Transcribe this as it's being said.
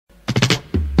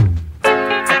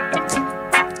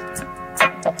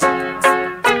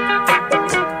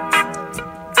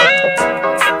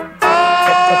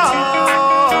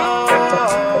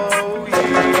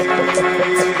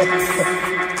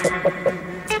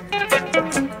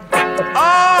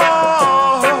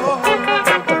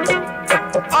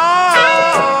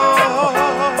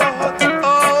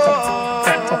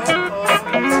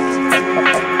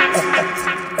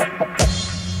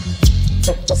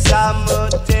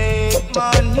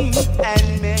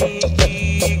and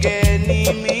make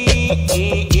enemy,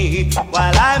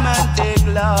 while I man take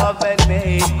love and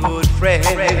make good friends.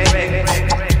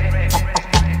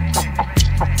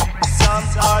 Some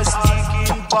are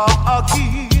sticking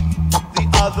pocket, the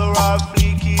other are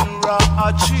flicking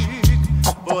ratchet.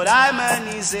 But I man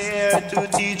is here to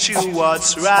teach you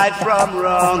what's right from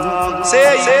wrong.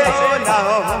 Say it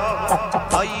now.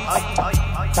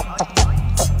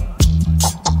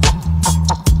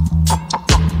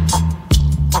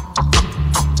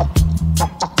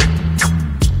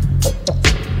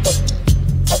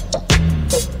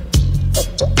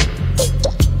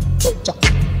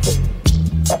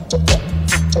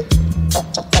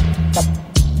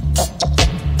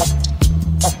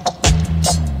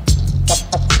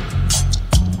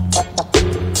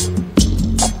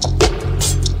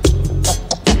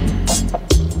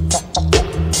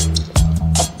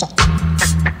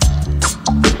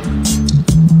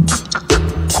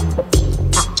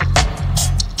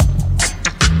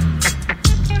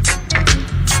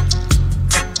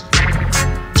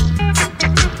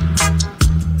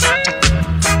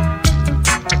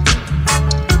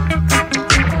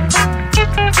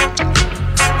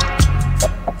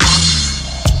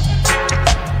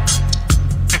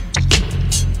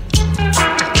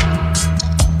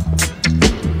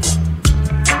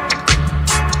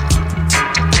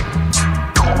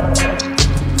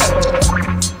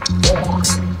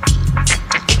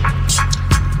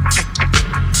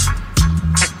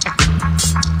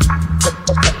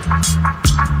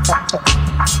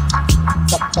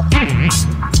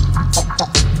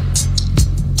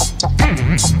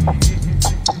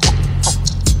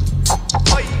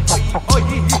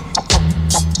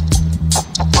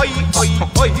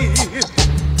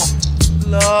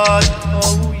 Lord,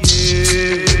 oh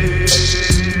yeah.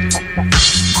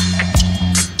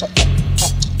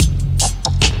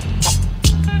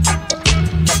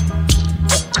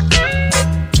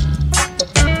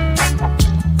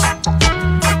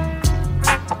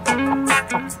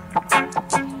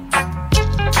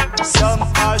 Some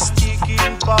are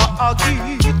sticking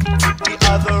pocket, the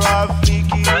other are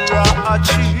flicking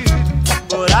ratchet.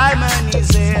 But I man is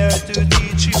here to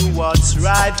teach you what's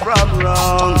right from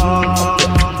wrong.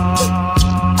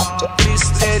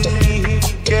 Listen me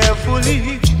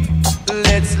carefully.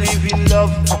 Let's live in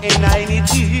love and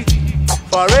I-nity.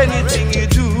 For anything you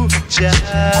do,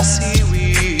 just see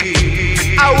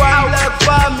we. Our black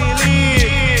family.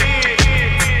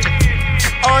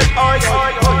 Oi, oi,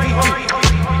 oi, oi.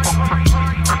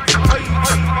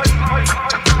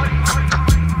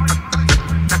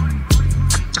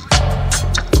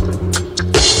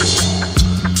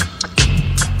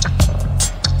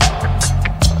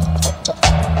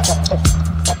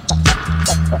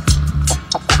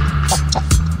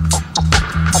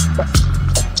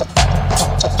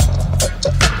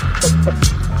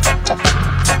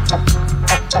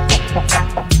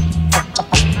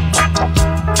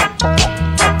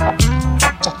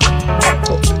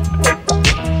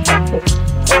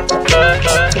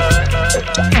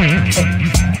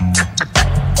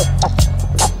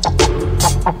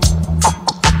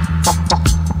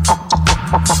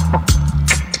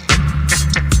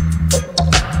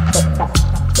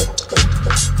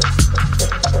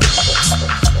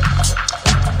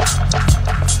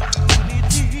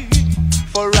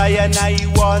 For I and I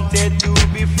wanted to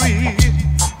be free.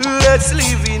 Let's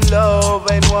live in love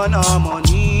and one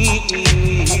harmony.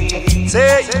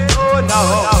 Say oh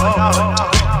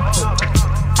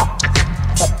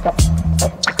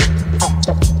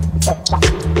no.